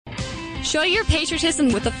Show your patriotism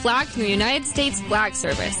with a flag from the United States Flag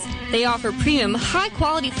Service. They offer premium,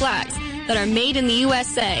 high-quality flags that are made in the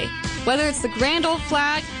USA. Whether it's the grand old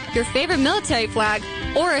flag, your favorite military flag,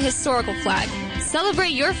 or a historical flag,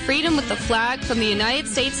 celebrate your freedom with the flag from the United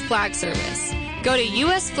States Flag Service. Go to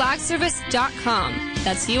usflagservice.com.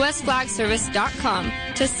 That's usflagservice.com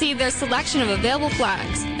to see their selection of available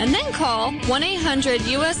flags. And then call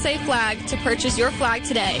 1-800-USA-FLAG to purchase your flag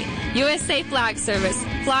today. USA Flag Service.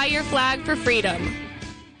 Fly your flag for freedom.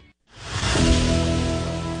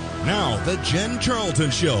 Now, the Jen Charlton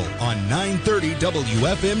Show on 930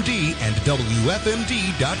 WFMD and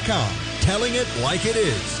WFMD.com. Telling it like it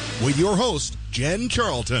is with your host, Jen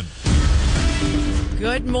Charlton.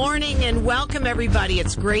 Good morning and welcome, everybody.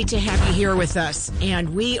 It's great to have you here with us.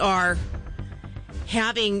 And we are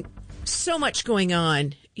having so much going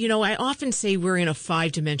on. You know, I often say we're in a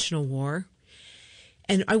 5-dimensional war.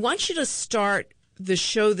 And I want you to start the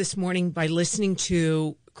show this morning by listening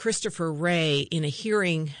to Christopher Wray in a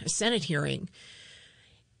Senate hearing.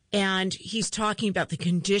 And he's talking about the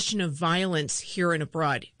condition of violence here and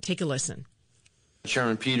abroad. Take a listen.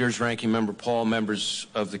 Chairman Peters, Ranking Member Paul, members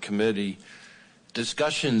of the committee,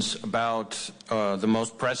 discussions about the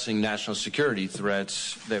most pressing national security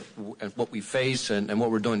threats that what we face and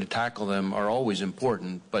what we're doing to tackle them are always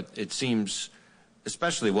important, but it seems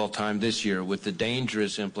especially well-timed this year with the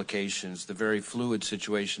dangerous implications the very fluid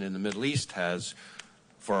situation in the Middle East has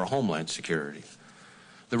for our homeland security.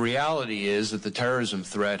 The reality is that the terrorism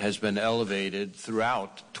threat has been elevated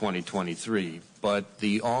throughout 2023, but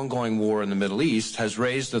the ongoing war in the Middle East has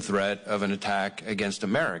raised the threat of an attack against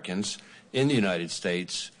Americans in the United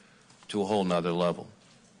States to a whole nother level.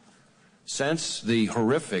 Since the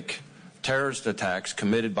horrific terrorist attacks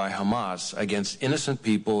committed by Hamas against innocent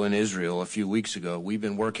people in Israel a few weeks ago, we've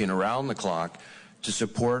been working around the clock to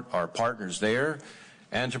support our partners there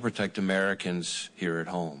and to protect Americans here at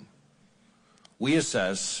home. We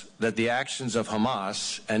assess that the actions of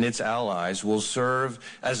Hamas and its allies will serve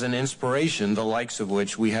as an inspiration, the likes of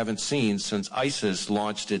which we haven't seen since ISIS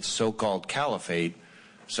launched its so-called caliphate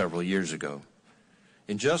several years ago.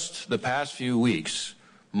 In just the past few weeks,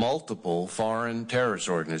 multiple foreign terrorist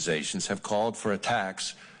organizations have called for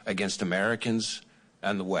attacks against Americans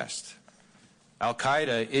and the West.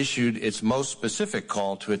 Al-Qaeda issued its most specific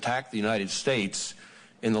call to attack the United States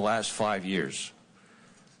in the last 5 years.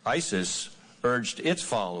 ISIS urged its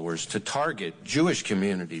followers to target Jewish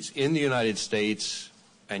communities in the United States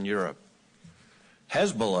and Europe.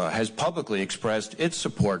 Hezbollah has publicly expressed its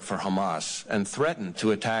support for Hamas and threatened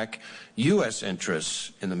to attack U.S.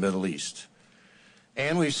 interests in the Middle East.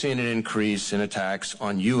 And we've seen an increase in attacks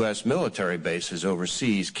on U.S. military bases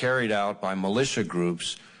overseas carried out by militia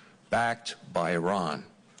groups backed by Iran.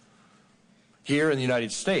 Here in the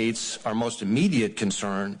United States, our most immediate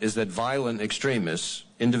concern is that violent extremists,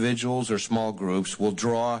 individuals or small groups, will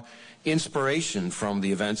draw inspiration from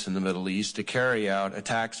the events in the Middle East to carry out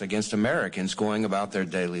attacks against Americans going about their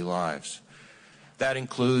daily lives. That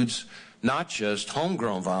includes not just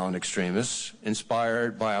homegrown violent extremists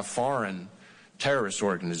inspired by a foreign terrorist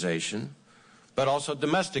organization, but also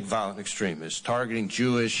domestic violent extremists targeting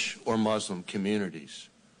Jewish or Muslim communities.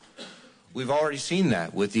 We've already seen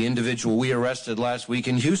that with the individual we arrested last week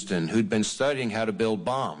in Houston who'd been studying how to build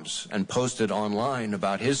bombs and posted online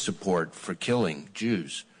about his support for killing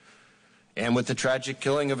Jews. And with the tragic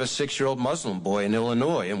killing of a 6-year-old Muslim boy in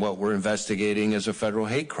Illinois in what we're investigating as a federal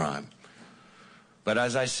hate crime. But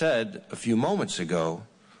as I said a few moments ago,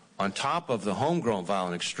 on top of the homegrown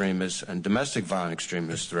violent extremists and domestic violent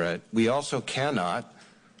extremist threat, we also cannot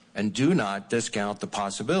and do not discount the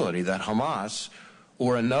possibility that Hamas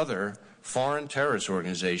or another foreign terrorist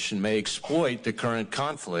organization may exploit the current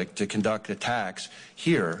conflict to conduct attacks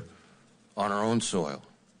here on our own soil.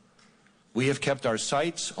 We have kept our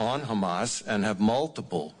sights on Hamas and have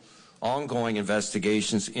multiple ongoing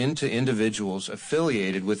investigations into individuals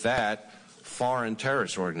affiliated with that foreign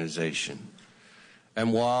terrorist organization.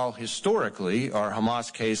 And while historically our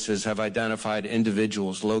Hamas cases have identified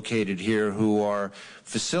individuals located here who are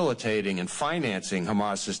facilitating and financing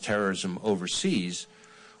Hamas's terrorism overseas,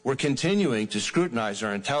 we're continuing to scrutinize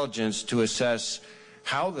our intelligence to assess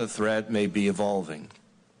how the threat may be evolving.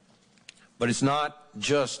 But it's not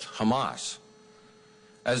just Hamas.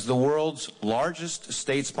 As the world's largest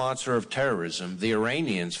state sponsor of terrorism, the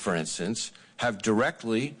Iranians, for instance, have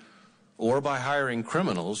directly or by hiring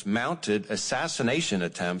criminals mounted assassination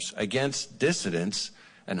attempts against dissidents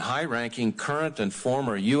and high-ranking current and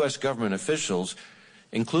former U.S. government officials,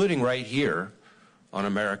 including right here on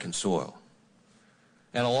American soil.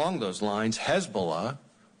 And along those lines, Hezbollah,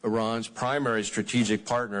 Iran's primary strategic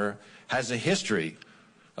partner, has a history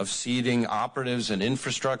of seeding operatives and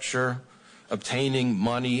infrastructure, obtaining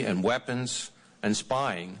money and weapons, and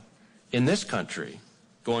spying in this country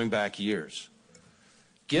going back years.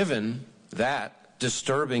 Given that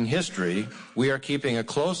disturbing history, we are keeping a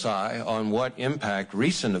close eye on what impact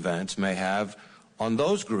recent events may have on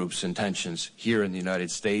those groups' intentions here in the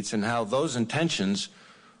United States and how those intentions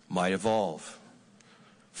might evolve.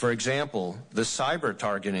 For example, the cyber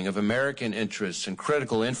targeting of American interests and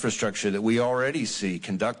critical infrastructure that we already see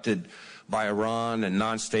conducted by Iran and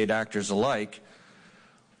non-state actors alike,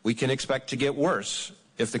 we can expect to get worse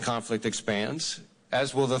if the conflict expands,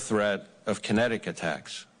 as will the threat of kinetic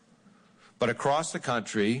attacks. But across the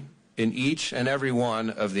country, in each and every one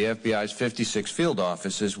of the FBI's 56 field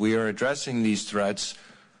offices, we are addressing these threats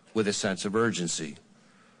with a sense of urgency.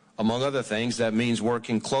 Among other things, that means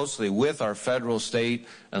working closely with our federal, state,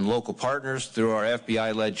 and local partners through our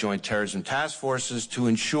FBI-led Joint Terrorism Task Forces to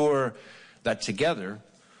ensure that together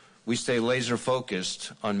we stay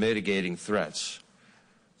laser-focused on mitigating threats,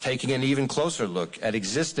 taking an even closer look at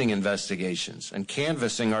existing investigations and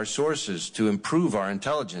canvassing our sources to improve our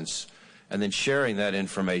intelligence, and then sharing that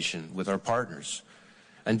information with our partners,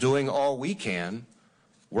 and doing all we can,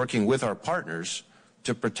 working with our partners,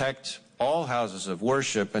 to protect all houses of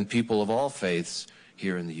worship and people of all faiths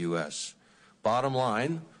here in the U.S. Bottom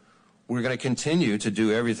line, we're going to continue to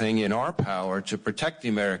do everything in our power to protect the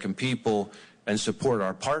American people and support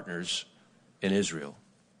our partners in Israel.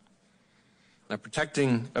 Now,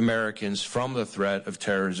 protecting Americans from the threat of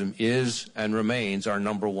terrorism is and remains our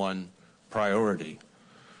 #1 priority.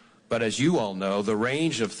 But as you all know, the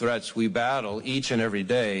range of threats we battle each and every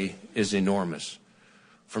day is enormous.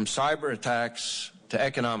 From cyber attacks to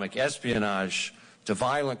economic espionage to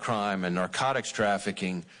violent crime and narcotics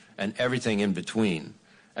trafficking and everything in between.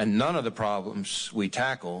 And none of the problems we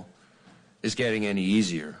tackle is getting any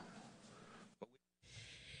easier.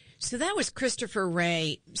 So that was Christopher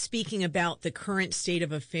Wray speaking about the current state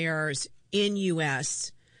of affairs in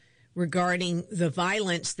U.S. regarding the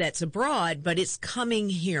violence that's abroad, but it's coming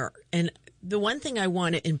here. And the one thing I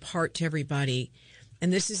want to impart to everybody,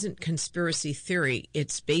 and this isn't conspiracy theory,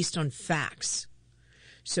 it's based on facts.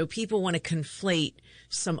 So people want to conflate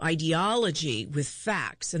some ideology with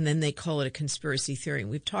facts, and then they call it a conspiracy theory.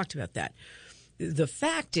 And we've talked about that. The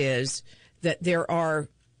fact is that there are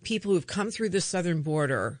people who've come through the southern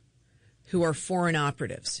border who are foreign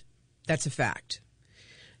operatives. That's a fact.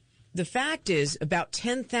 The fact is about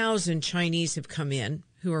 10,000 Chinese have come in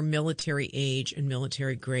who are military age and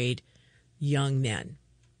military grade young men.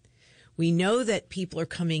 We know that people are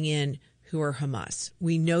coming in who are Hamas.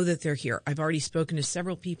 We know that they're here. I've already spoken to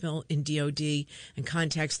several people in DOD and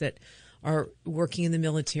contacts that are working in the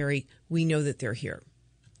military. We know that they're here.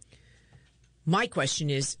 My question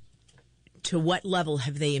is, to what level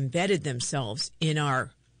have they embedded themselves in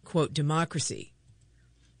our, quote, democracy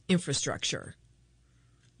infrastructure?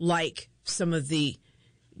 Like some of the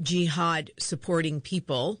jihad supporting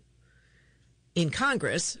people in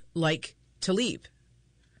Congress, like Tlaib,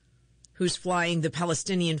 who's flying the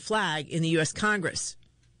Palestinian flag in the U.S. Congress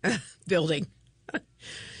building.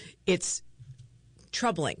 It's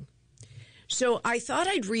troubling. So I thought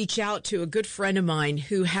I'd reach out to a good friend of mine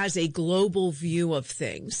who has a global view of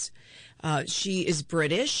things. She is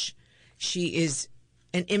British. She is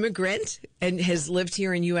an immigrant and has lived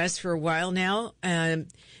here in U.S. for a while now.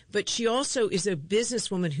 But she also is a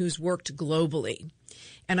businesswoman who's worked globally.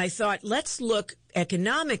 And I thought, let's look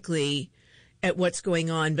economically at what's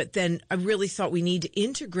going on. But then I really thought we need to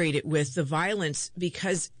integrate it with the violence,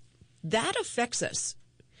 because that affects us.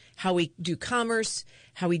 How we do commerce,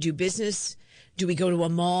 how we do business. Do we go to a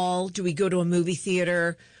mall? Do we go to a movie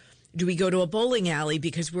theater? Do we go to a bowling alley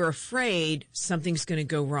because we're afraid something's going to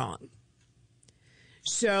go wrong?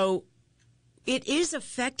 So it is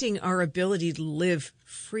affecting our ability to live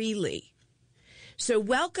freely. So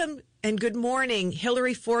welcome and good morning,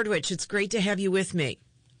 Hillary Fordwich. It's great to have you with me.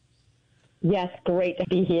 Yes, great to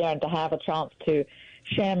be here and to have a chance to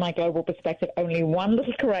share my global perspective. Only one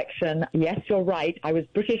little correction. Yes, you're right. I was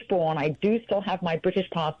British born. I do still have my British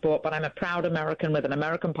passport, but I'm a proud American with an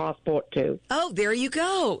American passport too. Oh, there you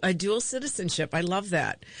go. A dual citizenship. I love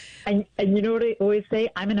that. And you know what I always say?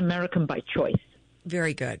 I'm an American by choice.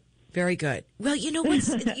 Very good. Very good. Well, you know what?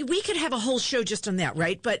 We could have a whole show just on that,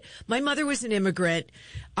 right? But my mother was an immigrant.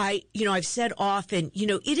 I've said often,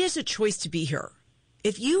 it is a choice to be here.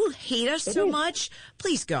 If you hate us so much,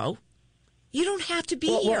 please go. You don't have to be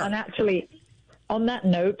here. Well, and actually, on that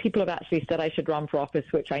note, people have actually said I should run for office,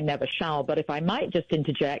 which I never shall. But if I might just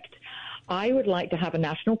interject, I would like to have a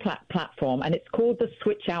national platform, and it's called the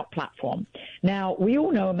Switch Out platform. Now, we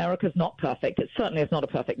all know America's not perfect. It certainly is not a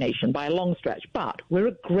perfect nation by a long stretch, but we're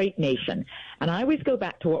a great nation. And I always go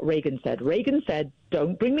back to what Reagan said. Reagan said,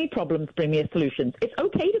 don't bring me problems, bring me solutions. It's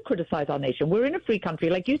okay to criticize our nation. We're in a free country.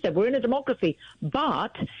 Like you said, we're in a democracy.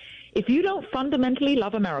 But if you don't fundamentally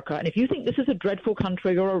love America, and if you think this is a dreadful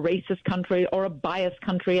country or a racist country or a biased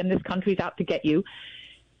country and this country's out to get you,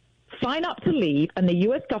 sign up to leave, and the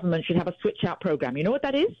U.S. government should have a switch-out program. You know what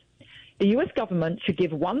that is? The U.S. government should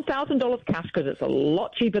give $1,000 cash, because it's a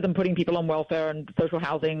lot cheaper than putting people on welfare and social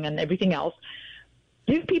housing and everything else.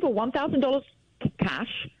 Give people $1,000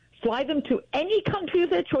 cash, fly them to any country of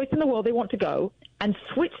their choice in the world they want to go, and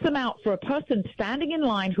switch them out for a person standing in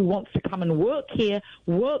line who wants to come and work here,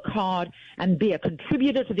 work hard, and be a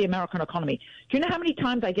contributor to the American economy. Do you know how many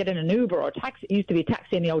times I get in an Uber or a taxi? It used to be a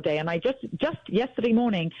taxi in the old day, and I just yesterday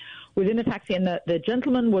morning was in a taxi, and the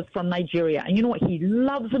gentleman was from Nigeria. And you know what? He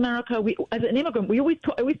loves America. As an immigrant, we always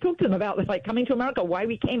talk to him about this, like coming to America, why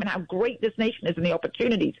we came, and how great this nation is and the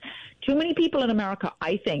opportunities. Too many people in America,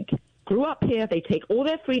 I think, grew up here. They take all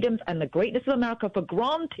their freedoms and the greatness of America for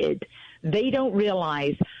granted. They don't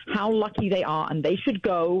realize how lucky they are, and they should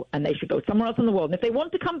go somewhere else in the world. And if they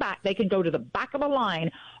want to come back, they can go to the back of a line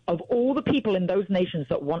of all the people in those nations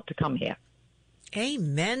that want to come here.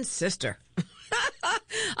 Amen, sister.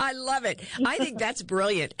 I love it. I think that's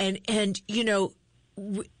brilliant. And you know,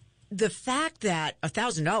 the fact that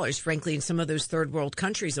 $1,000, frankly, in some of those third world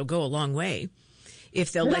countries will go a long way.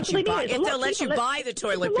 If they'll let you buy, buy the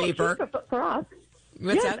toilet paper for us.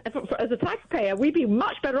 What's yes, that? As a taxpayer, we'd be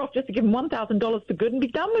much better off just to give them $1,000 for good and be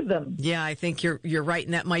done with them. Yeah, I think you're right,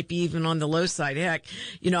 and that might be even on the low side. Heck,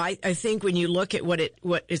 you know, I think when you look at what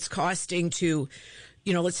it's costing to,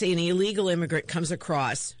 you know, let's say an illegal immigrant comes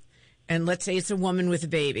across, and let's say it's a woman with a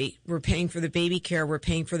baby. We're paying for the baby care. We're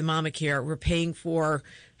paying for the mama care. We're paying for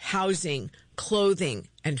housing, clothing,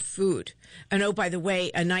 and food. And oh, by the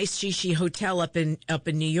way, a nice shishi hotel up in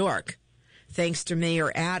New York, thanks to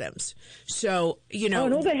Mayor Adams. So, you know,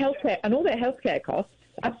 and all their healthcare costs,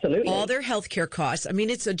 absolutely. All their healthcare costs. I mean,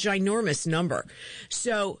 it's a ginormous number.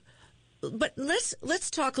 So, but let's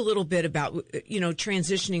talk a little bit about, you know,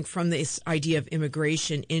 transitioning from this idea of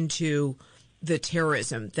immigration into the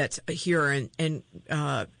terrorism that's here, and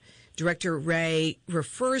Director Wray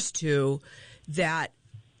refers to that.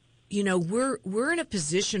 You know, we're in a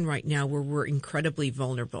position right now where we're incredibly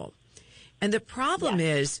vulnerable, and the problem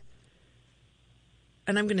is,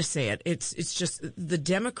 and I'm going to say it, it's just the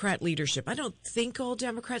Democrat leadership. I don't think all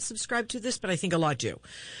Democrats subscribe to this, but I think a lot do.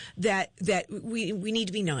 That we need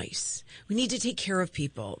to be nice. We need to take care of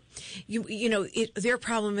people. You know, their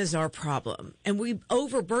problem is our problem, and we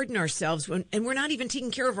overburden ourselves and we're not even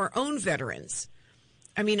taking care of our own veterans.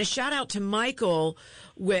 I mean, a shout out to Michael,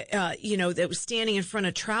 you know, that was standing in front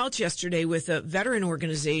of Trouts yesterday with a veteran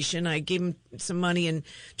organization. I gave him some money and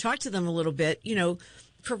talked to them a little bit, you know,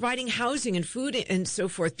 providing housing and food and so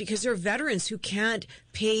forth, because there are veterans who can't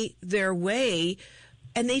pay their way,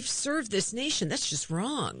 and they've served this nation. That's just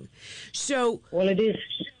wrong. So, well, it is.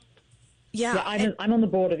 Yeah, I'm on the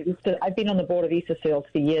board of Easter. I've been on the board of Easter Seals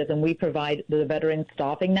for years, and we provide the Veteran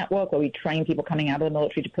Staffing Network, where we train people coming out of the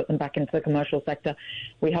military to put them back into the commercial sector.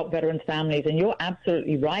 We help veterans' families, and you're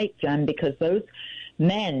absolutely right, Jen, because those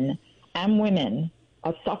men and women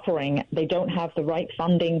are suffering. They don't have the right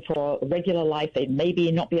funding for regular life. They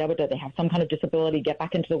maybe not be able to, they have some kind of disability, get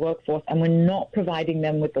back into the workforce, and we're not providing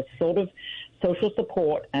them with the sort of social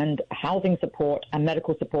support and housing support and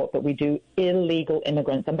medical support that we do illegal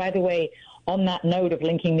immigrants. And by the way, on that note of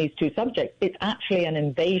linking these two subjects, it's actually an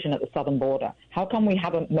invasion at the southern border. How come we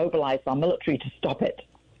haven't mobilized our military to stop it?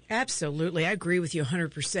 Absolutely. I agree with you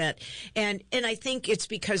 100%. And I think it's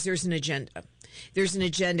because there's an agenda. There's an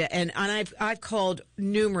agenda. And I've called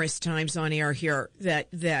numerous times on air here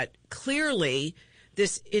that clearly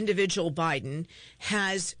this individual Biden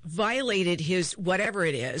has violated his, whatever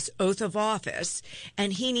it is, oath of office,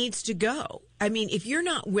 and he needs to go. I mean, if you're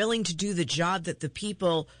not willing to do the job that the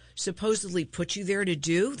people supposedly put you there to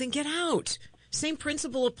do, then get out. Same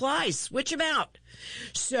principle applies. Switch him out.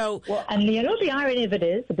 So, well, and you know, the irony of it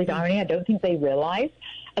is, the big irony, I don't think they realize,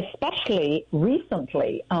 especially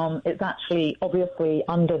recently, it's actually obviously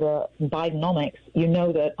under the Bidenomics, you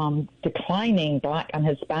know that declining Black and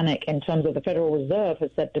Hispanic in terms of the Federal Reserve has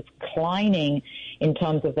said declining in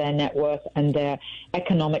terms of their net worth and their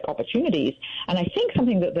economic opportunities. And I think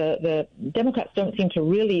something that the Democrats don't seem to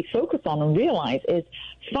really focus on and realize is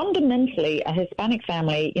fundamentally a Hispanic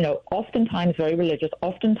family, you know, oftentimes very religious,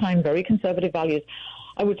 oftentimes very conservative values,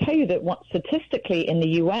 I would tell you that statistically in the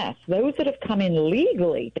U.S., those that have come in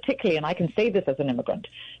legally, particularly, and I can say this as an immigrant,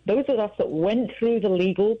 those of us that went through the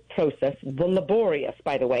legal process, the laborious,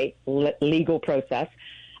 by the way, legal process,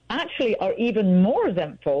 actually are even more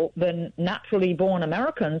resentful than naturally born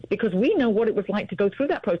Americans, because we know what it was like to go through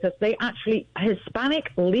that process. They actually,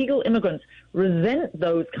 Hispanic legal immigrants, resent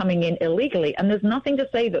those coming in illegally. And there's nothing to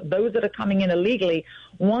say that those that are coming in illegally,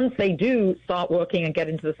 once they do start working and get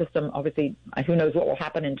into the system, obviously, who knows what will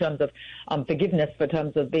happen in terms of forgiveness for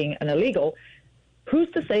terms of being an illegal,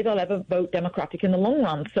 who's to say they'll ever vote Democratic in the long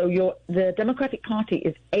run? So the Democratic Party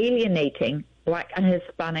is alienating Black and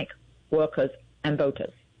Hispanic workers and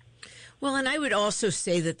voters. Well, and I would also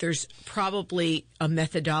say that there's probably a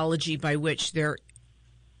methodology by which they're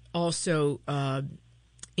also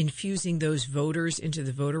infusing those voters into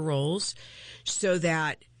the voter rolls so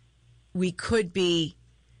that it could be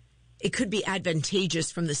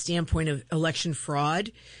advantageous from the standpoint of election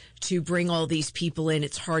fraud to bring all these people in.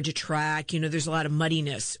 It's hard to track. There's a lot of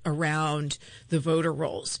muddiness around the voter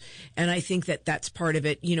rolls. And I think that that's part of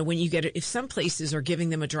it. When you get it, if some places are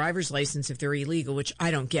giving them a driver's license if they're illegal, which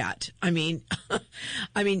I don't get. I mean,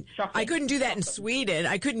 I couldn't do that in Sweden.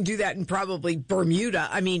 I couldn't do that in probably Bermuda.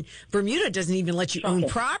 I mean, Bermuda doesn't even let you own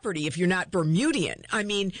property if you're not Bermudian. I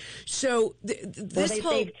mean, so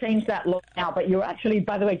they've changed that law now, but you're actually,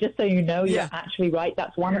 by the way, just so you know, you're actually right.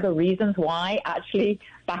 That's one of the reasons why actually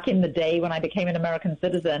back in the day when I became an American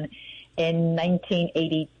citizen in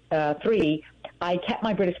 1983, I kept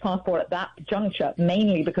my British passport at that juncture,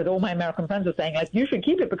 mainly because all my American friends were saying, you should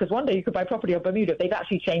keep it because one day you could buy property on Bermuda. They've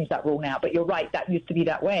actually changed that rule now, but you're right, that used to be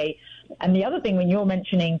that way. And the other thing, when you're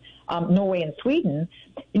mentioning Norway and Sweden,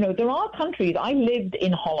 there are countries. I lived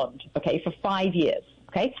in Holland, for 5 years.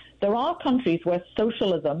 There are countries where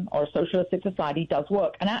socialism or a socialistic society does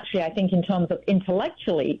work. And actually, I think in terms of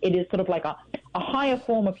intellectually, it is sort of like a higher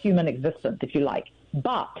form of human existence, if you like.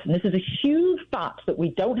 But, and this is a huge but that we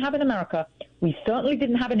don't have in America, we certainly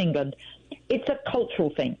didn't have in England, it's a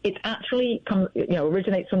cultural thing. It actually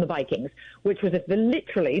originates from the Vikings, which was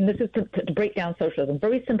literally, and this is to break down socialism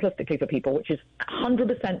very simplistically for people, which is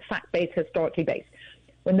 100% fact-based, historically based.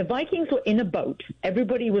 When the Vikings were in a boat,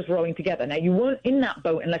 everybody was rowing together. Now, you weren't in that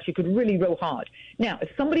boat unless you could really row hard. Now, if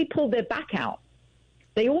somebody pulled their back out,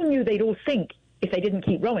 they all knew they'd all sink if they didn't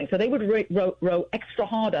keep rowing. So they would row extra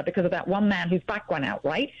harder because of that one man whose back went out,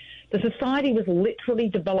 right? The society was literally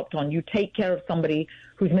developed on you take care of somebody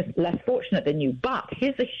who's less fortunate than you. But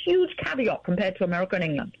here's a huge caveat compared to America and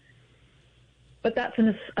England. But that's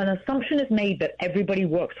an assumption is made that everybody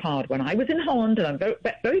works hard. When I was in Holland, and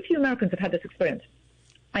very few Americans have had this experience,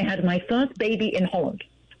 I had my first baby in Holland.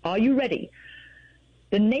 Are you ready?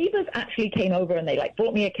 The neighbors actually came over and they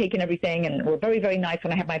brought me a cake and everything and were very, very nice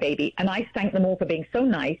when I had my baby. And I thanked them all for being so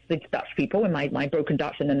nice, the Dutch people, in my broken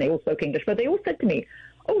Dutch, and then they all spoke English. But they all said to me,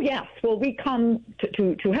 oh, yes, well, we come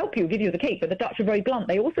to help you, give you the cake. But the Dutch are very blunt.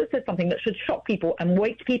 They also said something that should shock people and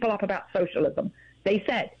wake people up about socialism. They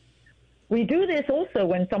said, we do this also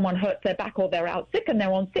when someone hurts their back or they're out sick and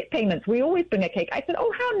they're on sick payments. We always bring a cake. I said,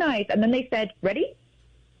 oh, how nice. And then they said, ready?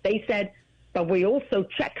 They said, but we also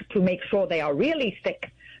check to make sure they are really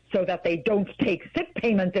sick so that they don't take sick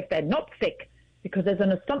payments if they're not sick, because there's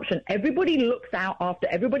an assumption. Everybody looks out after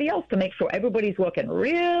everybody else to make sure everybody's working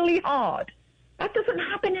really hard. That doesn't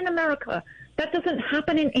happen in America. That doesn't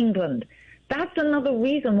happen in England. That's another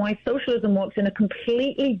reason why socialism works in a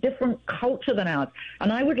completely different culture than ours.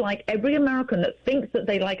 And I would like every American that thinks that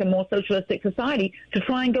they like a more socialistic society to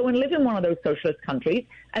try and go and live in one of those socialist countries,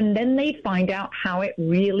 and then they'd find out how it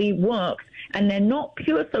really works. And they're not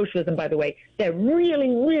pure socialism, by the way. They're really,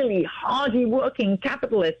 really hard-working,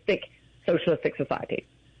 capitalistic, socialistic societies.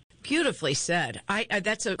 Beautifully said.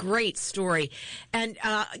 That's a great story. And,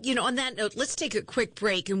 on that note, let's take a quick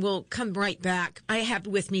break and we'll come right back. I have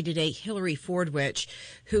with me today Hillary Fordwich,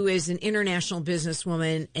 who is an international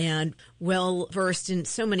businesswoman and well-versed in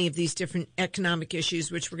so many of these different economic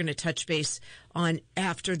issues, which we're going to touch base on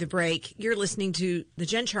after the break. You're listening to The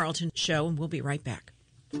Jen Charlton Show, and we'll be right back.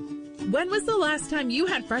 When was the last time you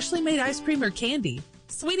had freshly made ice cream or candy?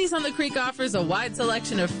 Sweeties on the Creek offers a wide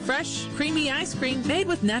selection of fresh, creamy ice cream made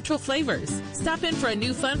with natural flavors. Stop in for a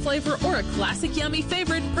new fun flavor or a classic yummy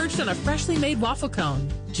favorite perched on a freshly made waffle cone.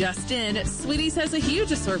 Just in, Sweeties has a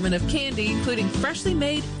huge assortment of candy, including freshly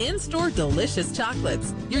made, in-store delicious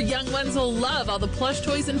chocolates. Your young ones will love all the plush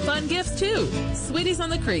toys and fun gifts, too. Sweeties on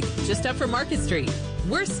the Creek, just up from Market Street.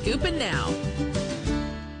 We're scooping now.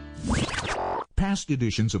 Past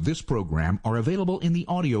editions of this program are available in the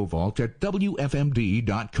audio vault at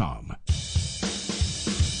WFMD.com.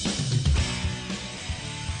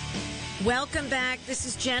 Welcome back. This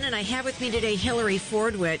is Jen, and I have with me today Hillary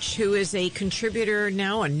Fordwich, who is a contributor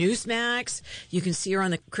now on Newsmax. You can see her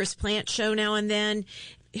on the Chris Plant Show now and then.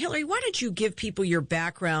 Hillary, why don't you give people your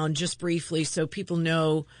background just briefly so people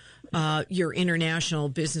know your international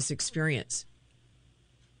business experience?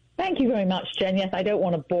 Thank you very much, Jen. Yes, I don't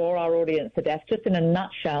want to bore our audience to death. Just in a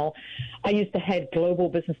nutshell, I used to head global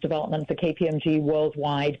business development for KPMG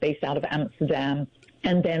worldwide, based out of Amsterdam,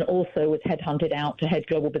 and then also was headhunted out to head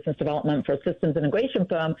global business development for a systems integration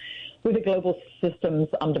firm with a global systems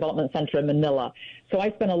development center in Manila. So I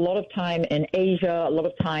spent a lot of time in Asia, a lot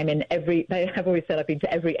of time in I've always said I've been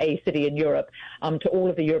to every A city in Europe, to all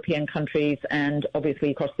of the European countries, and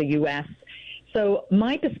obviously across the U.S. So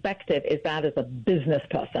my perspective is that as a business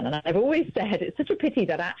person, and I've always said it's such a pity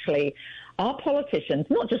that actually our politicians,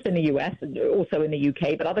 not just in the U.S., also in the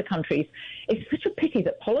U.K., but other countries, it's such a pity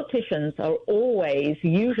that politicians are always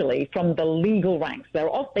usually from the legal ranks. They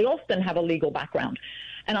often have a legal background.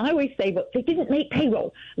 And I always say, but they didn't make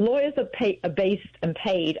payroll. Lawyers are based and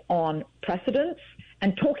paid on precedents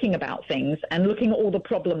and talking about things and looking at all the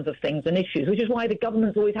problems of things and issues, which is why the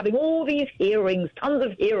government's always having all these hearings, tons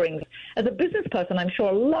of hearings. As a business person, I'm sure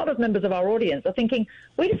a lot of members of our audience are thinking,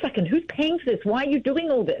 wait a second, who's paying for this? Why are you doing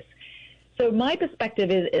all this? So my perspective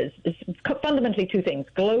is fundamentally two things.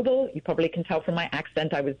 Global, you probably can tell from my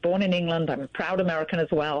accent. I was born in England. I'm a proud American as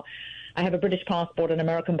well. I have a British passport, an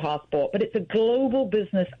American passport, but it's a global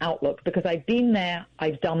business outlook because I've been there,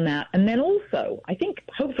 I've done that. And then also, I think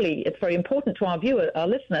hopefully it's very important to our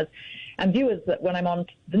listeners and viewers that when I'm on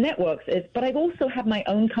the networks but I've also had my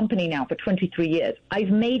own company now for 23 years. I've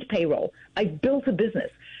made payroll. I've built a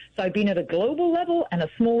business. So I've been at a global level and a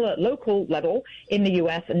smaller local level in the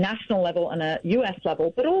U.S., a national level and a U.S.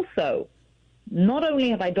 level, but also not only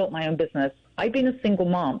have I built my own business, I've been a single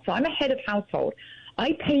mom. So I'm a head of household.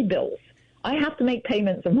 I pay bills. I have to make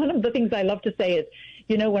payments. And one of the things I love to say is,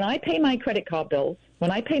 when I pay my credit card bills,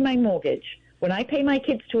 when I pay my mortgage, when I pay my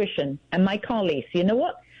kids' tuition and my car lease, you know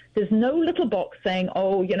what? There's no little box saying,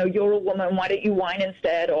 oh, you're a woman, why don't you whine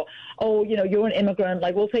instead? Or, oh, you're an immigrant,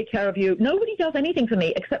 we'll take care of you. Nobody does anything for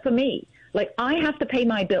me except for me. I have to pay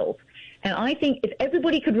my bills. And I think if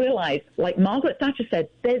everybody could realize, like Margaret Thatcher said,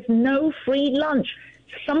 there's no free lunch.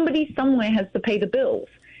 Somebody somewhere has to pay the bills.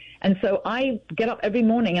 And so I get up every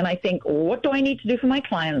morning and I think, what do I need to do for my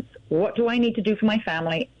clients? What do I need to do for my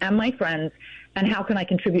family and my friends? And how can I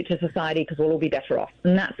contribute to society because we'll all be better off?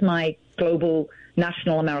 And that's my global,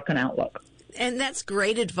 national American outlook. And that's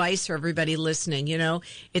great advice for everybody listening.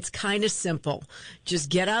 It's kind of simple. Just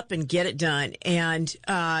get up and get it done. And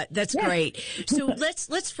that's great. So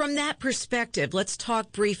let's from that perspective, let's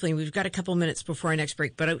talk briefly. We've got a couple minutes before our next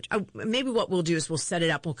break, but maybe what we'll do is we'll set it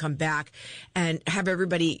up. We'll come back and have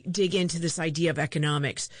everybody dig into this idea of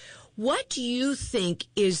economics. What do you think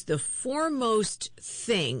is the foremost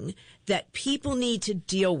thing that people need to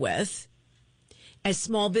deal with as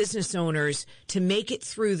small business owners to make it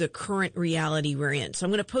through the current reality we're in? So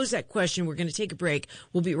I'm going to pose that question. We're going to take a break.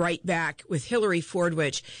 We'll be right back with Hillary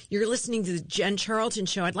Fordwich. You're listening to the Jen Charlton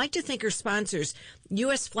Show. I'd like to thank our sponsors.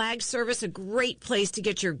 U.S. Flag Service, a great place to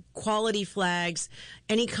get your quality flags,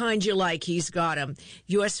 any kind you like. He's got them.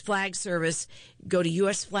 U.S. Flag Service. Go to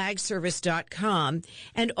usflagservice.com.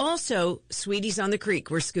 And also, Sweeties on the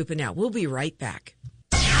Creek. We're scooping out. We'll be right back.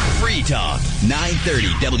 Free Talk,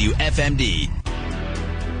 930 WFMD.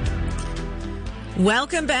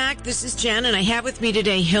 Welcome back. This is Jen, and I have with me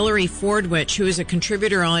today Hillary Fordwich, who is a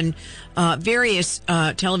contributor on various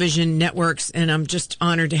television networks, and I'm just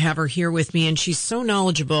honored to have her here with me, and she's so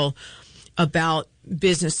knowledgeable about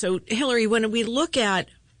business. So, Hillary, when we look at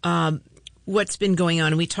what's been going on,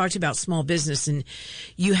 and we talked about small business, and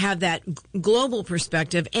you have that global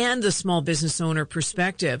perspective and the small business owner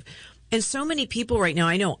perspective. And so many people right now,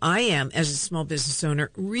 I know I am as a small business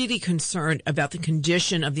owner, really concerned about the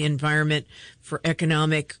condition of the environment for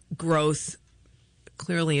economic growth.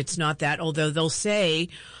 Clearly, it's not that, although they'll say,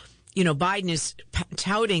 Biden is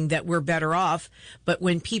touting that we're better off. But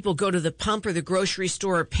when people go to the pump or the grocery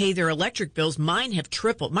store or pay their electric bills, mine have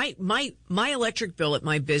tripled. My electric bill at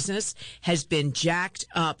my business has been jacked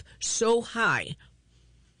up so high.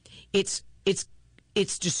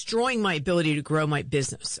 It's destroying my ability to grow my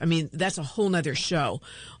business. I mean, that's a whole nother show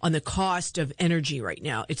on the cost of energy right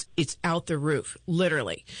now. It's out the roof,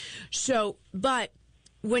 literally. So, but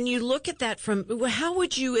when you look at that how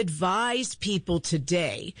would you advise people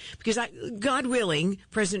today? Because God willing,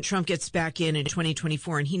 President Trump gets back in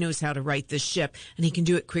 2024 and he knows how to right this ship and he can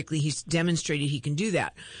do it quickly. He's demonstrated he can do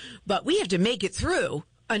that. But we have to make it through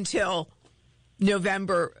until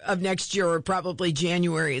November of next year, or probably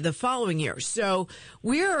January the following year. So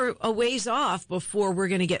we're a ways off before we're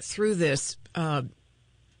going to get through this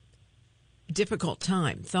difficult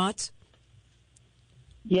time. Thoughts?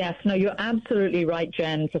 Yes, no, you're absolutely right,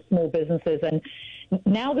 Jen, for small businesses. And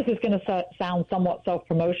now this is going to sound somewhat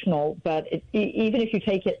self-promotional, but even if you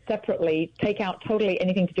take it separately, take out totally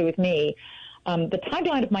anything to do with me, the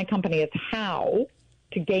tagline of my company is how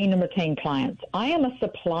to gain and retain clients. I am a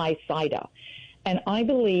supply sider, and I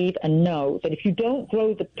believe and know that if you don't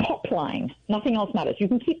grow the top line, nothing else matters. You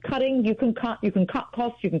can keep cutting, you can cut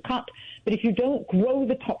costs, you can cut, but if you don't grow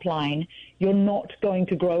the top line, you're not going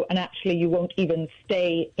to grow, and actually you won't even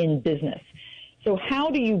stay in business. So how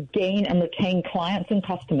do you gain and retain clients and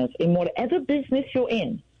customers in whatever business you're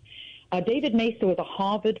in? David Maister was a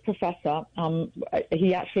Harvard professor.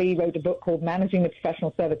 He actually wrote a book called Managing the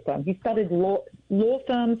Professional Service Firm. He studied law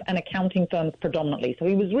firms and accounting firms predominantly. So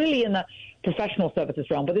he was really in the professional services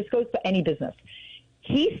realm, but this goes for any business.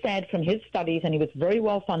 He said from his studies, and he was very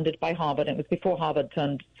well funded by Harvard, and it was before Harvard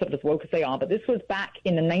turned sort of as woke as they are, but this was back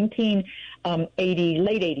in the late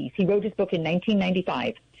 80s. He wrote his book in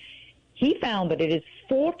 1995. He found that it is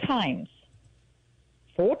four times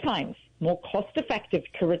more cost-effective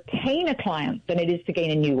to retain a client than it is to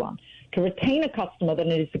gain a new one, to retain a customer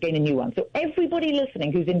than it is to gain a new one. So everybody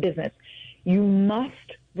listening who's in business, you must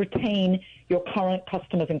retain your current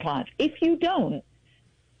customers and clients. If you don't,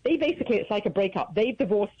 it's like a breakup. They've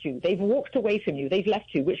divorced you. They've walked away from you. They've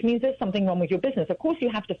left you, which means there's something wrong with your business. Of course, you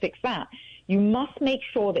have to fix that. You must make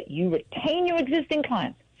sure that you retain your existing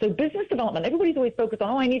clients. So business development, everybody's always focused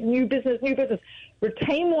on, I need new business.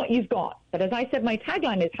 Retain what you've got. But as I said, my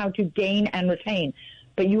tagline is how to gain and retain.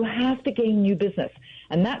 But you have to gain new business.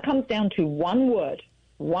 And that comes down to one word.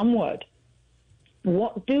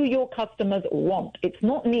 What do your customers want? It's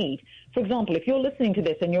not need. For example, if you're listening to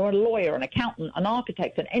this and you're a lawyer, an accountant, an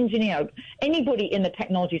architect, an engineer, anybody in the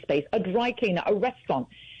technology space, a dry cleaner, a restaurant,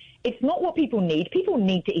 it's not what people need. People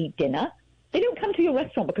need to eat dinner. They don't come to your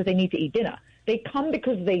restaurant because they need to eat dinner. They come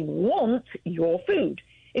because they want your food.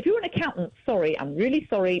 If you're an accountant, sorry, I'm really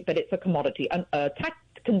sorry, but it's a commodity.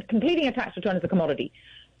 Completing a tax return is a commodity.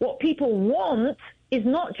 What people want is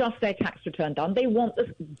not just their tax return done. They want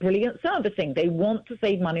this brilliant servicing. They want to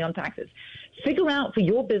save money on taxes. Figure out for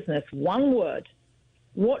your business one word.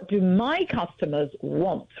 What do my customers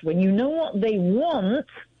want? When you know what they want,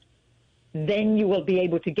 then you will be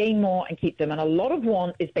able to gain more and keep them. And a lot of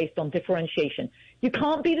want is based on differentiation. You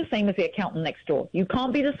can't be the same as the accountant next door. You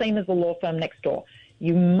can't be the same as the law firm next door.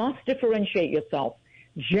 You must differentiate yourself,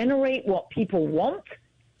 generate what people want,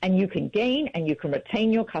 and you can gain and you can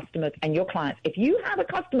retain your customers and your clients. If you have a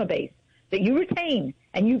customer base that you retain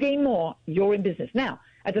and you gain more, you're in business. Now,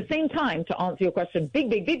 at the same time, to answer your question, big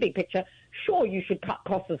picture, sure, you should cut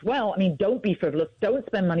costs as well. I mean, don't be frivolous. Don't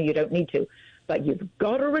spend money you don't need to. But you've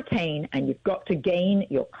got to retain and you've got to gain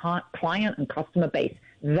your client and customer base.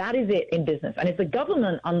 That is it in business. And if the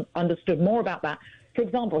government understood more about that, for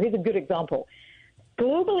example, here's a good example.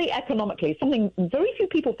 Globally, economically, something very few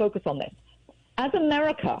people focus on this. As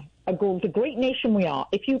America, the great nation we are,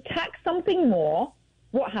 if you tax something more,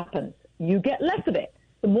 what happens? You get less of it.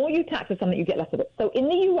 The more you tax something, you get less of it. So in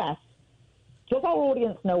the U.S., does our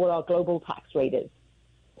audience know what our global tax rate is?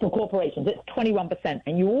 For corporations, it's 21%.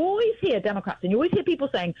 And you always hear Democrats and you always hear people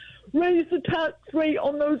saying, raise the tax rate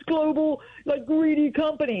on those global, greedy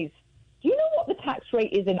companies. Do you know what the tax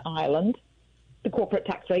rate is in Ireland? The corporate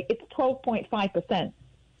tax rate? It's 12.5%.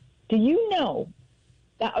 Do you know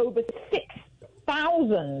that over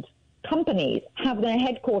 6,000 companies have their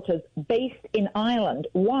headquarters based in Ireland?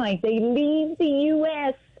 Why? They leave the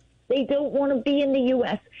U.S. They don't want to be in the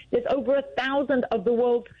U.S. There's over 1,000 of the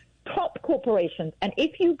world's top corporations. And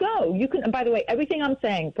if you go, you can, and by the way, everything I'm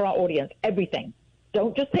saying for our audience, everything,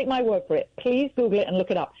 don't just take my word for it. Please Google it and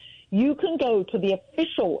look it up. You can go to the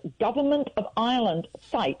official Government of Ireland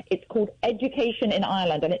site. It's called Education in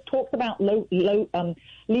Ireland, and it talks about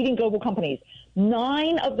leading global companies.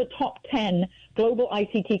 9 of the top 10 global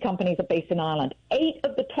ICT companies are based in Ireland. 8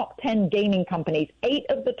 of the top 10 gaming companies. 8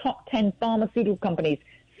 of the top 10 pharmaceutical companies.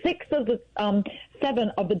 6 of the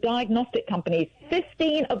 7 of the diagnostic companies,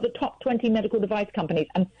 15 of the top 20 medical device companies,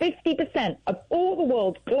 and 50% of all the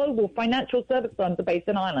world's global financial service firms are based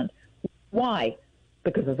in Ireland. Why?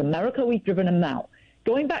 Because as America, we've driven them out.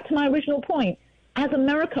 Going back to my original point, as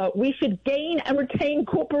America, we should gain and retain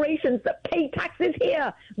corporations that pay taxes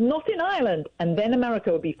here, not in Ireland, and then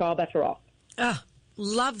America would be far better off.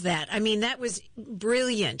 Love that. I mean, that was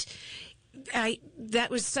brilliant. That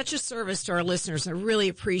was such a service to our listeners. I really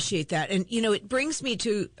appreciate that. And, it brings me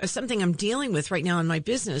to something I'm dealing with right now in my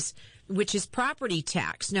business. which is property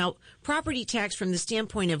tax. Now, property tax from the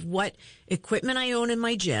standpoint of what equipment I own in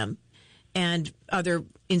my gym and other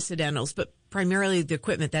incidentals, but primarily the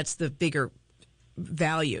equipment, that's the bigger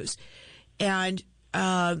values. And,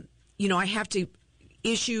 I have to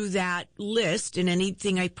issue that list, and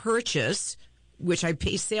anything I purchase, which I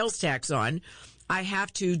pay sales tax on, I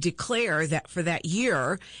have to declare that for that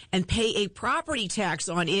year and pay a property tax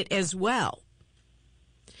on it as well.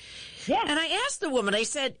 Yeah. And I asked the woman, I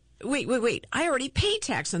said, wait, I already pay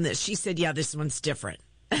tax on this. She said, yeah, this one's different.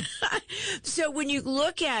 So when you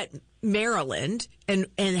look at Maryland and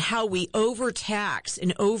how we overtax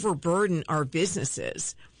and overburden our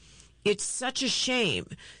businesses, it's such a shame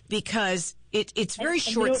because it's very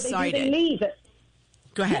short-sighted. They leave.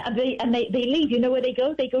 Go ahead. Yeah, they leave. You know where they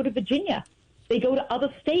go? They go to Virginia. They go to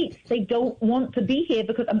other states. They don't want to be here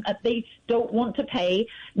because they don't want to pay.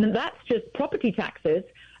 And that's just property taxes.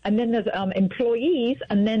 And then there's employees,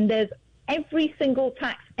 and then there's every single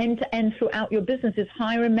tax end to end throughout your business is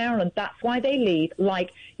higher in Maryland. That's why they leave. Like,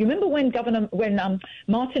 you remember when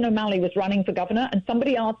Martin O'Malley was running for governor, and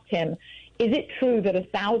somebody asked him, is it true that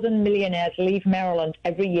 1,000 millionaires leave Maryland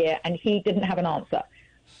every year? And he didn't have an answer.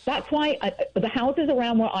 That's why the houses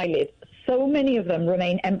around where I live, so many of them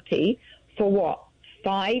remain empty for what?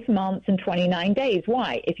 5 months and 29 days.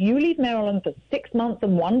 Why? If you leave Maryland for 6 months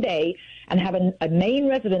and 1 day and have a main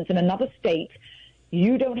residence in another state,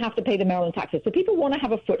 you don't have to pay the Maryland taxes. So people want to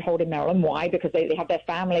have a foothold in Maryland. Why? Because they have their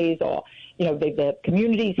families or, their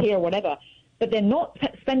communities here or whatever. But they're not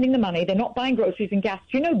spending the money. They're not buying groceries and gas.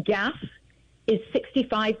 Do you know gas is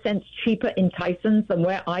 65 cents cheaper in Tysons than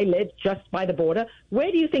where I live, just by the border?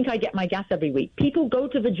 Where do you think I get my gas every week? People go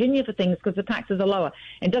to Virginia for things because the taxes are lower.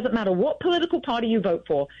 It doesn't matter what political party you vote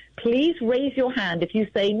for. Please raise your hand if you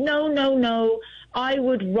say, no, I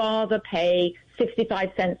would rather pay 65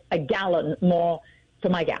 cents a gallon more for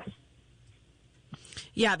my gas.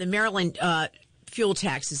 Yeah, the Maryland fuel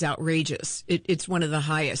tax is outrageous. It's one of the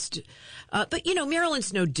highest. But,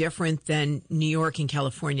 Maryland's no different than New York and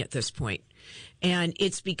California at this point. And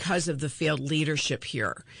it's because of the failed leadership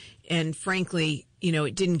here. And frankly,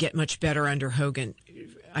 it didn't get much better under Hogan,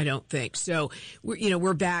 I don't think. So,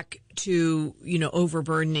 we're back to,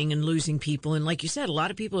 overburdening and losing people. And like you said, a lot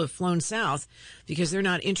of people have flown south because they're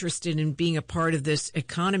not interested in being a part of this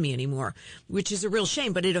economy anymore, which is a real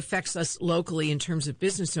shame, but it affects us locally in terms of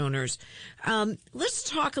business owners. Let's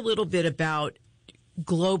talk a little bit about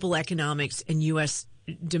global economics and U.S.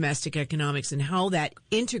 domestic economics and how that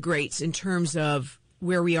integrates in terms of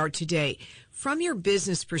where we are today. From your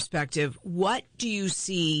business perspective, what do you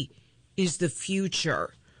see is the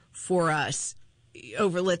future for us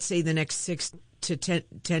over, let's say, the next 6 to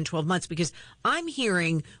 10, 12 months? Because I'm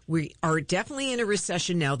hearing we are definitely in a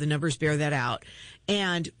recession now. The numbers bear that out.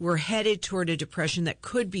 And we're headed toward a depression that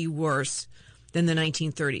could be worse than the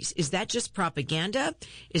 1930s. Is that just propaganda?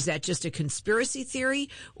 Is that just a conspiracy theory?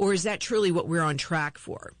 Or is that truly what we're on track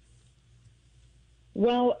for?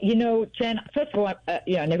 Well, Jen, first of all,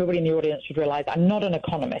 and everybody in the audience should realize I'm not an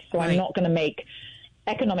economist, so I'm not going to make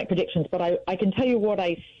economic predictions, but I can tell you what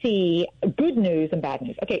I see, good news and bad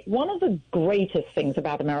news. Okay, one of the greatest things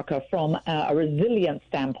about America from a resilience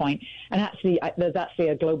standpoint, and actually there's actually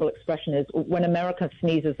a global expression, is when America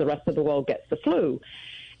sneezes, the rest of the world gets the flu.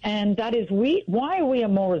 And that is, why are we a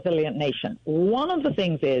more resilient nation? One of the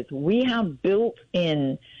things is we have built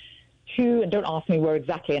in to, and don't ask me where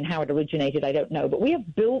exactly and how it originated, I don't know, but we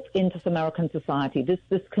have built into American society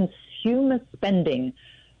this consumer spending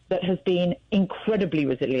that has been incredibly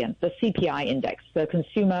resilient. The CPI index, the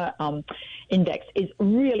consumer index, is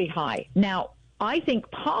really high. Now, I think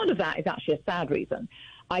part of that is actually a sad reason.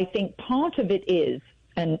 I think part of it is,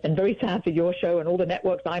 and very sad for your show and all the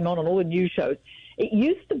networks I'm on and all the news shows, it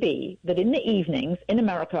used to be that in the evenings in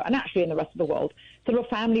America, and actually in the rest of the world, sort of a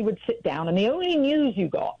family would sit down, and the only news you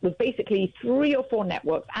got was basically 3 or 4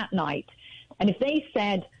 networks at night. And if they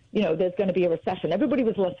said, there's going to be a recession, everybody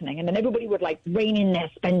was listening, and then everybody would rein in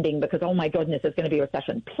their spending because, oh my goodness, there's going to be a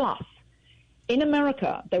recession. Plus, in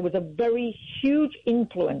America, there was a very huge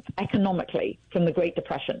influence economically from the Great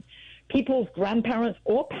Depression. People's grandparents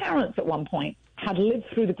or parents at one point had lived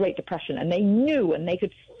through the Great Depression, and they knew and they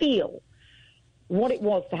could feel what it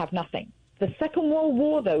was to have nothing. The Second World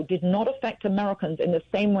War, though, did not affect Americans in the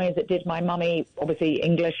same way as it did my mummy, obviously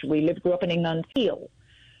English, grew up in England, feel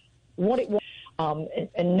what it was.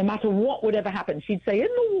 And no matter what would ever happen, she'd say in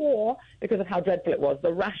the war, because of how dreadful it was,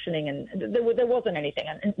 the rationing, and there wasn't anything.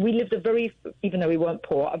 And we lived even though we weren't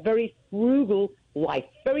poor, a very frugal life,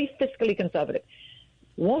 very fiscally conservative.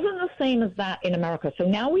 Wasn't the same as that in America. So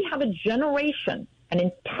now we have a generation, an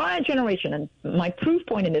entire generation, and my proof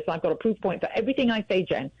point in this, I've got a proof point for everything I say,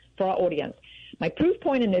 Jen, for our audience. My proof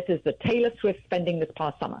point in this is the Taylor Swift spending this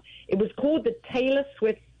past summer. It was called the Taylor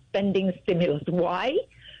Swift spending stimulus. Why?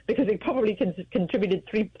 Because it probably contributed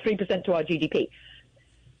 3% to our GDP.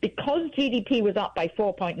 Because GDP was up by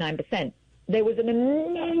 4.9%, there was an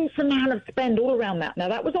immense amount of spend all around that. Now,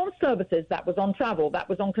 that was on services, that was on travel, that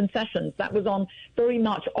was on concessions, that was on very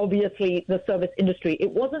much, obviously, the service industry. It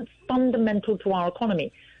wasn't fundamental to our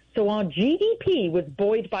economy. So our GDP was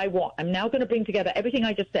buoyed by what? I'm now going to bring together everything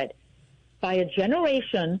I just said. By a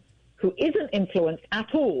generation who isn't influenced at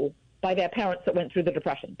all by their parents that went through the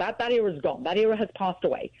Depression. That era is gone. That era has passed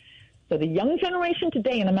away. So the young generation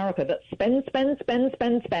today in America that spends,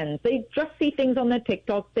 they just see things on their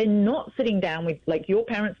TikTok. They're not sitting down with, like your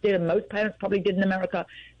parents did and most parents probably did in America.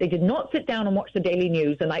 They did not sit down and watch the daily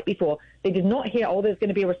news the night before. They did not hear, oh, there's going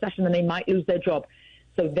to be a recession and they might lose their job.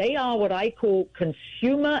 So they are what I call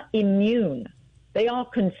consumer immune. They are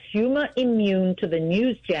consumer immune to the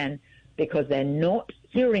news gen because they're not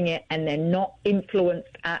hearing it and they're not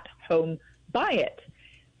influenced at home by it.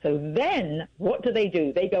 So then what do?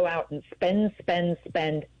 They go out and spend, hence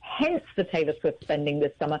the Taylor Swift spending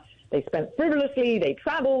this summer. They spent frivolously, they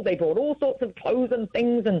traveled, they bought all sorts of clothes and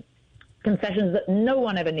things and concessions that no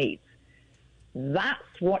one ever needs. That's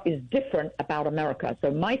what is different about America. So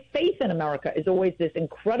my faith in America is always this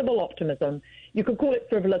incredible optimism. You could call it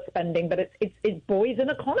frivolous spending, but it buoys an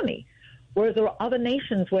economy. Whereas there are other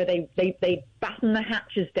nations where they batten the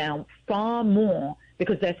hatches down far more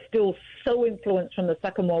because they're still so influenced from the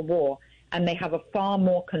Second World War, and they have a far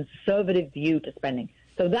more conservative view to spending.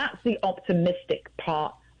 So that's the optimistic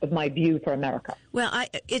part of my view for America. Well,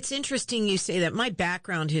 it's interesting you say that. My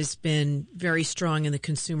background has been very strong in the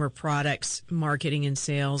consumer products, marketing and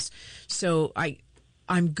sales. So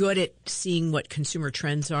I'm good at seeing what consumer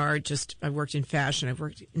trends are. I worked in fashion. I've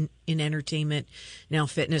worked in entertainment, now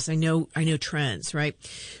fitness. I know trends, right?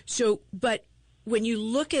 So, but when you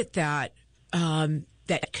look at that,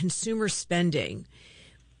 that consumer spending,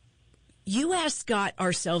 U.S. got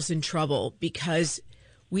ourselves in trouble because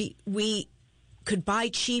we could buy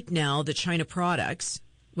cheap now the China products.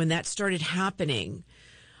 When that started happening,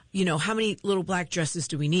 how many little black dresses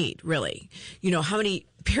do we need, really? How many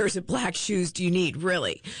pairs of black shoes do you need,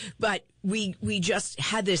 really? But we just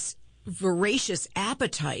had this voracious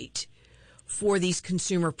appetite for these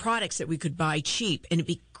consumer products that we could buy cheap, and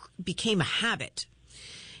it became a habit.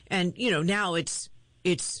 And, now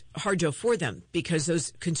it's hard to afford them because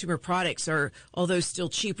those consumer products are, although still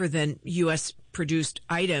cheaper than U.S. produced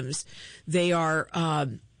items, they're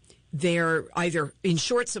either in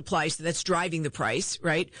short supply, so that's driving the price,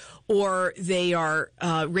 right? Or they are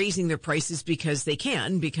raising their prices because they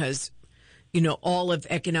can, because all of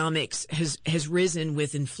economics has risen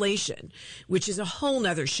with inflation, which is a whole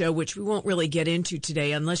nother show, which we won't really get into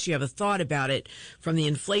today unless you have a thought about it from the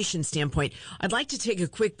inflation standpoint. I'd like to take a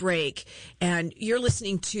quick break, and you're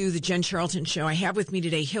listening to the Jen Charlton Show. I have with me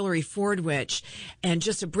today Hillary Fordwich, and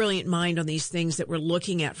just a brilliant mind on these things that we're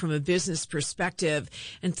looking at from a business perspective.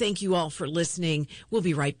 And thank you all for listening. We'll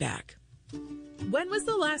be right back. When was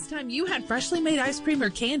the last time you had freshly made ice cream or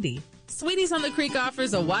candy? Sweeties on the Creek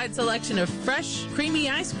offers a wide selection of fresh, creamy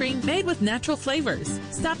ice cream made with natural flavors.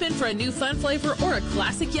 Stop in for a new fun flavor or a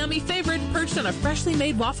classic yummy favorite perched on a freshly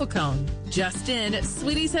made waffle cone. Just in,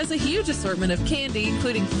 Sweeties has a huge assortment of candy,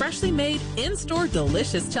 including freshly made, in-store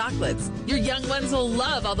delicious chocolates. Your young ones will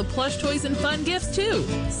love all the plush toys and fun gifts, too.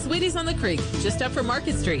 Sweeties on the Creek, just up from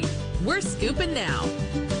Market Street. We're scooping now.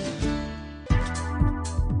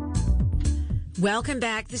 Welcome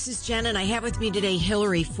back. This is Jen, and I have with me today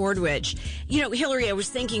Hillary Fordwich. Hillary, I was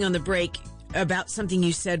thinking on the break about something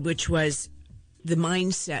you said, which was the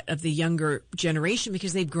mindset of the younger generation,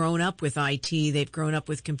 because they've grown up with IT, they've grown up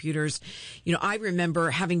with computers. I remember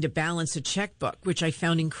having to balance a checkbook, which I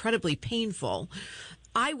found incredibly painful.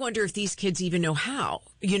 I wonder if these kids even know how.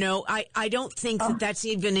 I don't think that that's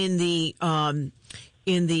even in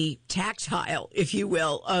the tactile, if you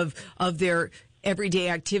will, of their everyday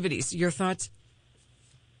activities. Your thoughts?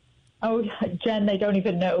 Oh, Jen, they don't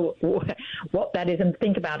even know what that is. And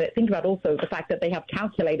think about it. Think about also the fact that they have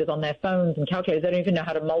calculators on their phones and calculators. They don't even know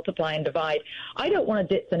how to multiply and divide. I don't want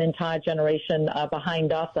to ditch an entire generation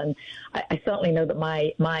behind us. And I certainly know that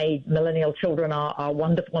my millennial children are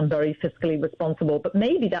wonderful and very fiscally responsible. But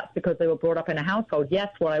maybe that's because they were brought up in a household, yes,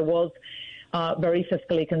 where I was very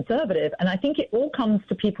fiscally conservative. And I think it all comes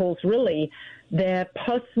to people's really their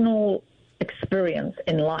personal experience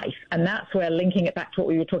in life. And that's where, linking it back to what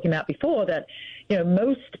we were talking about before, that,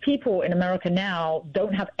 most people in America now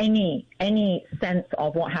don't have any sense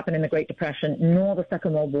of what happened in the Great Depression, nor the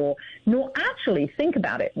Second World War, nor actually think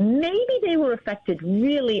about it. Maybe they were affected,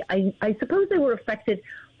 really, I suppose they were affected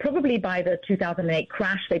probably by the 2008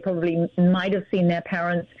 crash. They probably might have seen their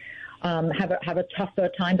parents have a tougher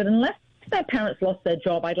time. But unless their parents lost their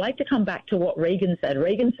job, I'd like to come back to what Reagan said.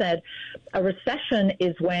 Reagan said a recession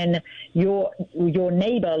is when your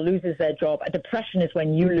neighbor loses their job. A depression is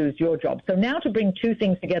when you lose your job. So now to bring two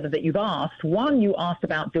things together that you've asked. One, you asked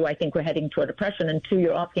about, do I think we're heading to a depression? And two,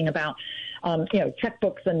 you're asking about,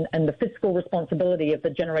 checkbooks and the fiscal responsibility of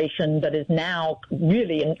the generation that is now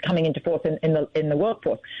really coming into force in the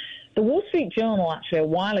workforce. The Wall Street Journal, actually, a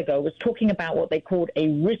while ago, was talking about what they called a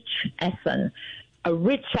recession. A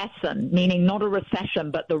recession, meaning not a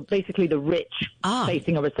recession, but basically the rich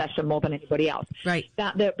facing a recession more than anybody else. Right.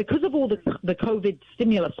 That because of all the COVID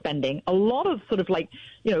stimulus spending, a lot of sort of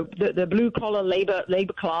the blue collar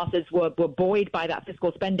labor classes were buoyed by that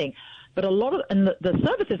fiscal spending. But a lot of, and the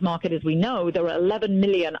services market, as we know, there are 11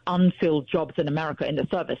 million unfilled jobs in America in the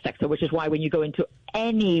service sector, which is why when you go into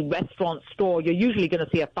any restaurant store, you're usually going to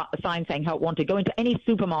see a sign saying help wanted. Go into any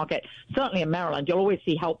supermarket, certainly in Maryland, you'll always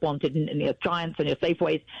see help wanted in your Giants and your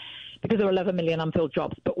Safeways, because there are 11 million unfilled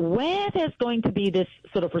jobs. But where there's going to be this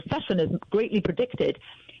sort of recession is greatly predicted.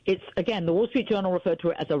 It's, again, the Wall Street Journal referred to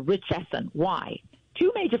it as a recession. Why?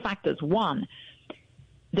 Two major factors. One,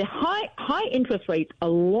 the high interest rates, a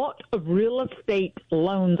lot of real estate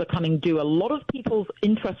loans are coming due. A lot of people's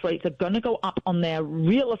interest rates are going to go up on their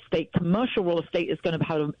real estate. Commercial real estate is going to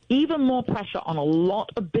have even more pressure on a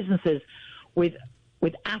lot of businesses with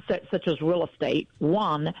assets such as real estate,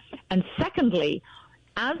 one. And secondly,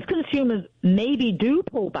 as consumers maybe do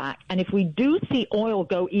pull back, and if we do see oil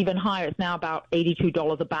go even higher, it's now about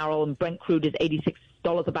 $82 a barrel, and Brent crude is $86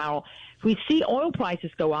 a barrel. If we see oil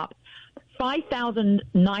prices go up,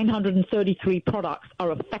 5,933 products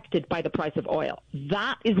are affected by the price of oil.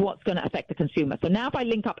 That is what's going to affect the consumer. So now if I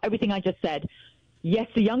link up everything I just said, yes,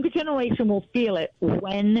 the younger generation will feel it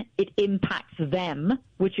when it impacts them,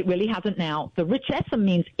 which it really hasn't now. The recession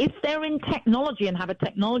means if they're in technology and have a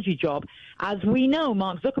technology job, as we know,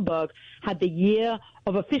 Mark Zuckerberg had the year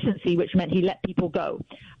of efficiency, which meant he let people go.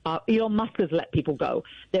 Elon Musk has let people go.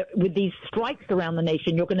 With these strikes around the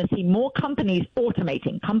nation, you're going to see more companies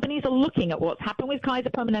automating. Companies are looking at what's happened with Kaiser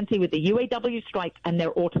Permanente, with the UAW strike, and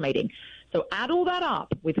they're automating. So add all that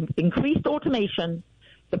up with increased automation,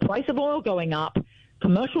 the price of oil going up,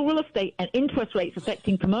 commercial real estate, and interest rates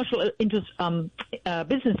affecting commercial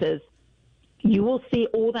businesses, you will see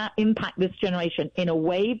all that impact this generation in a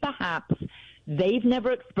way perhaps they've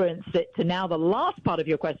never experienced it. To now the last part of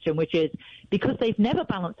your question, which is because they've never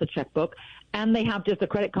balanced a checkbook and they have just a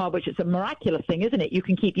credit card, which is a miraculous thing, isn't it? You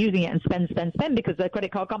can keep using it and spend because the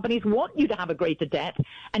credit card companies want you to have a greater debt,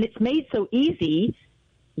 and it's made so easy.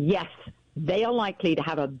 Yes, they are likely to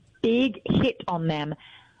have a big hit on them.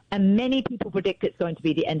 And many people predict it's going to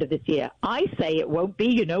be the end of this year. I say it won't be.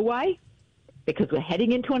 You know why? Because we're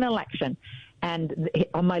heading into an election. And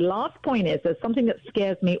on my last point is there's something that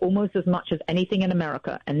scares me almost as much as anything in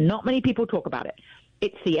America, and not many people talk about it.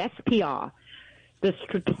 It's the SPR. The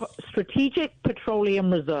Strategic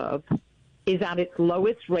Petroleum Reserve is at its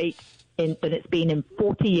lowest rate than it's been in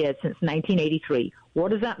 40 years, since 1983.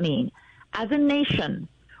 What does that mean? As a nation,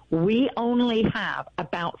 we only have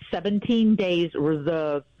about 17 days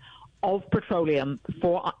reserve of petroleum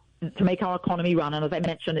to make our economy run. And as I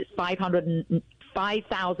mentioned, it's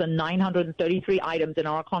 5,933 items in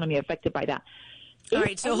our economy affected by that. All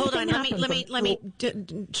right, so hold on. Let me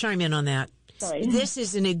chime in on that. Sorry. This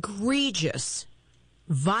is an egregious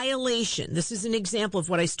violation. This is an example of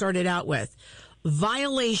what I started out with.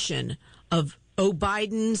 Violation of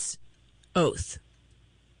Biden's oath.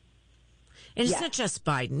 And it's not just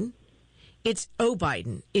Biden. It's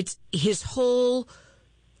Biden. It's his whole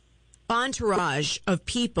entourage of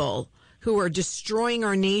people who are destroying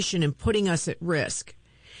our nation and putting us at risk.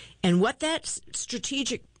 And what that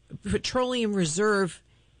Strategic Petroleum Reserve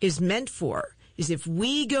is meant for is if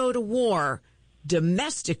we go to war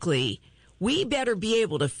domestically, we better be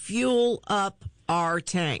able to fuel up our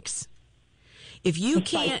tanks. If you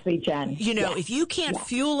can't, if you can't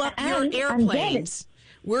fuel up your airplanes,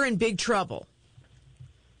 we're in big trouble.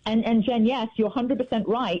 And Jen, yes, you're 100%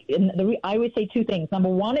 right. And I would say two things. Number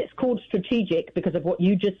one, it's called strategic because of what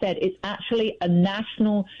you just said. It's actually a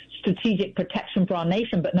national strategic protection for our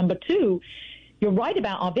nation. But number two, you're right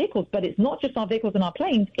about our vehicles, but it's not just our vehicles and our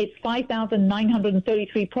planes. It's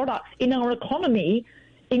 5,933 products in our economy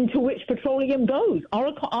into which petroleum goes.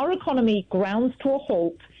 Our economy grounds to a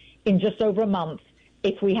halt in just over a month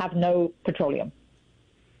if we have no petroleum.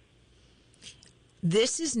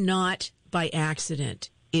 This is not by accident.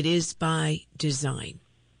 It is by design.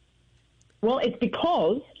 Well, it's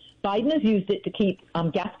because Biden has used it to keep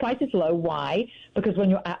gas prices low. Why? Because when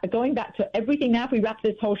you're going back to everything now, if we wrap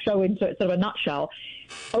this whole show into sort of a nutshell,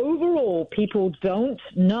 overall, people don't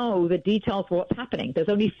know the details of what's happening. There's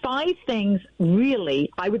only 5 things,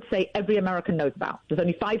 really, I would say every American knows about. There's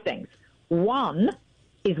only 5 things. One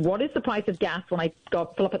is what is the price of gas when I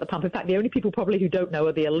go fill up at the pump. In fact, the only people probably who don't know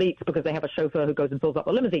are the elites because they have a chauffeur who goes and fills up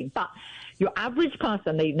the limousine. But your average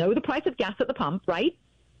person, they know the price of gas at the pump, right?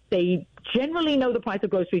 They generally know the price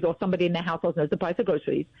of groceries, or somebody in their household knows the price of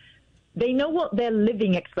groceries. They know what their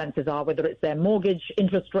living expenses are, whether it's their mortgage,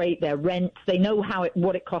 interest rate, their rent. They know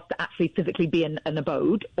what it costs to actually physically be in an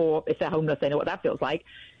abode, or if they're homeless, they know what that feels like.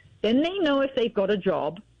 Then they know if they've got a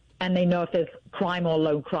job, and they know if there's crime or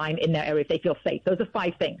low crime in their area, if they feel safe. Those are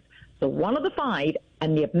 5 things. So one of the 5,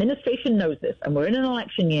 and the administration knows this, and we're in an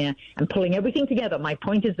election year, and pulling everything together, my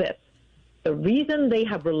point is this. The reason they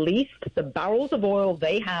have released the barrels of oil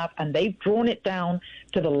they have, and they've drawn it down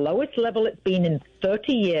to the lowest level it's been in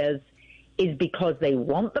 30 years, is because they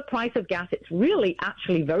want the price of gas. It's really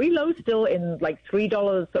actually very low still, in like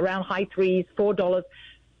 $3, around high $3s, $4.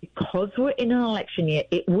 Because we're in an election year,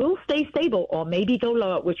 it will stay stable or maybe go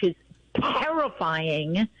lower, which is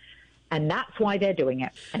terrifying. And that's why they're doing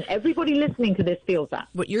it. And everybody listening to this feels that.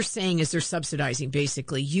 What you're saying is they're subsidizing,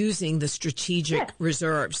 basically, using the strategic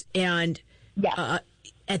reserves. And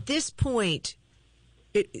at this point,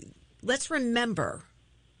 let's remember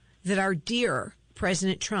that our dear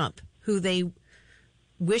President Trump, who they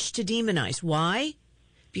wish to demonize, why?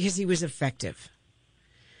 Because he was effective.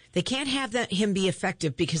 They can't have him be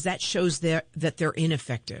effective because that shows that they're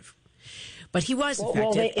ineffective. But he was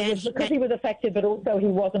effective. Because he was effective, but also he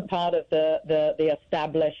wasn't part of the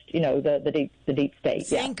established, the deep state.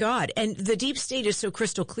 Thank God. And the deep state is so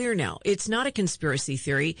crystal clear now. It's not a conspiracy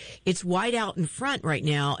theory. It's wide out in front right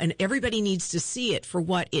now, and everybody needs to see it for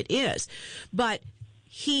what it is. But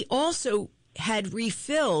he also had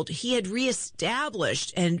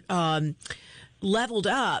reestablished and leveled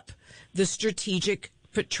up the strategic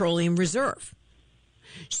petroleum reserve.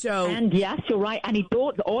 And yes, you're right. And he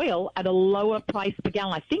bought the oil at a lower price per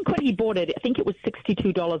gallon. I think when he bought it, it was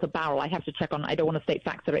 $62 a barrel. I have to check on. I don't want to state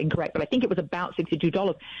facts that are incorrect, but I think it was about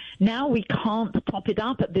 $62. Now we can't top it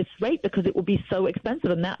up at this rate because it will be so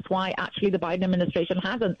expensive, and that's why actually the Biden administration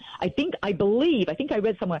hasn't. I think I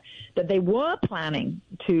read somewhere that they were planning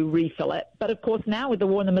to refill it, but of course now with the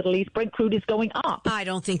war in the Middle East, Brent crude is going up. I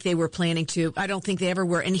don't think they were planning to. I don't think they ever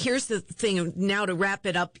were. And here's the thing. Now to wrap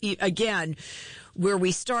it up again, where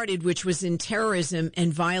we started, which was in terrorism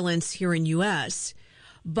and violence here in U.S.,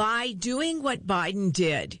 by doing what Biden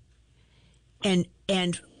did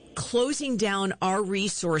and closing down our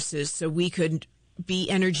resources so we could be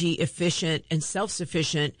energy efficient and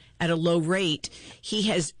self-sufficient at a low rate, he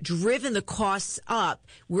has driven the costs up.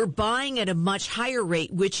 We're buying at a much higher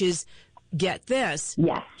rate, which is, get this,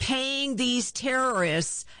 paying these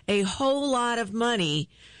terrorists a whole lot of money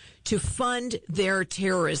to fund their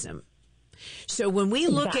terrorism. So when we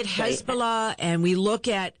look at Hezbollah and we look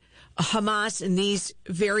at Hamas and these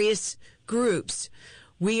various groups,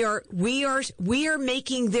 we are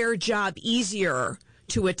making their job easier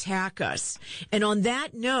to attack us. And on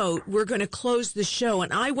that note, we're going to close the show.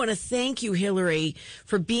 And I want to thank you, Hillary,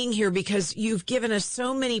 for being here because you've given us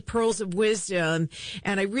so many pearls of wisdom.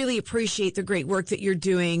 And I really appreciate the great work that you're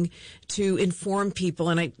doing to inform people.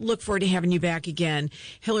 And I look forward to having you back again.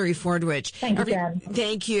 Hillary Fordwich. Thank you, Jen.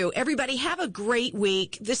 Thank you. Everybody, have a great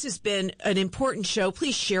week. This has been an important show.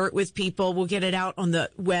 Please share it with people. We'll get it out on the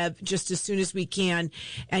web just as soon as we can.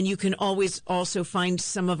 And you can always also find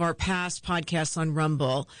some of our past podcasts on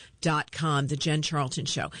Rumble.com, The Jen Charlton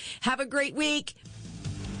Show. Have a great week.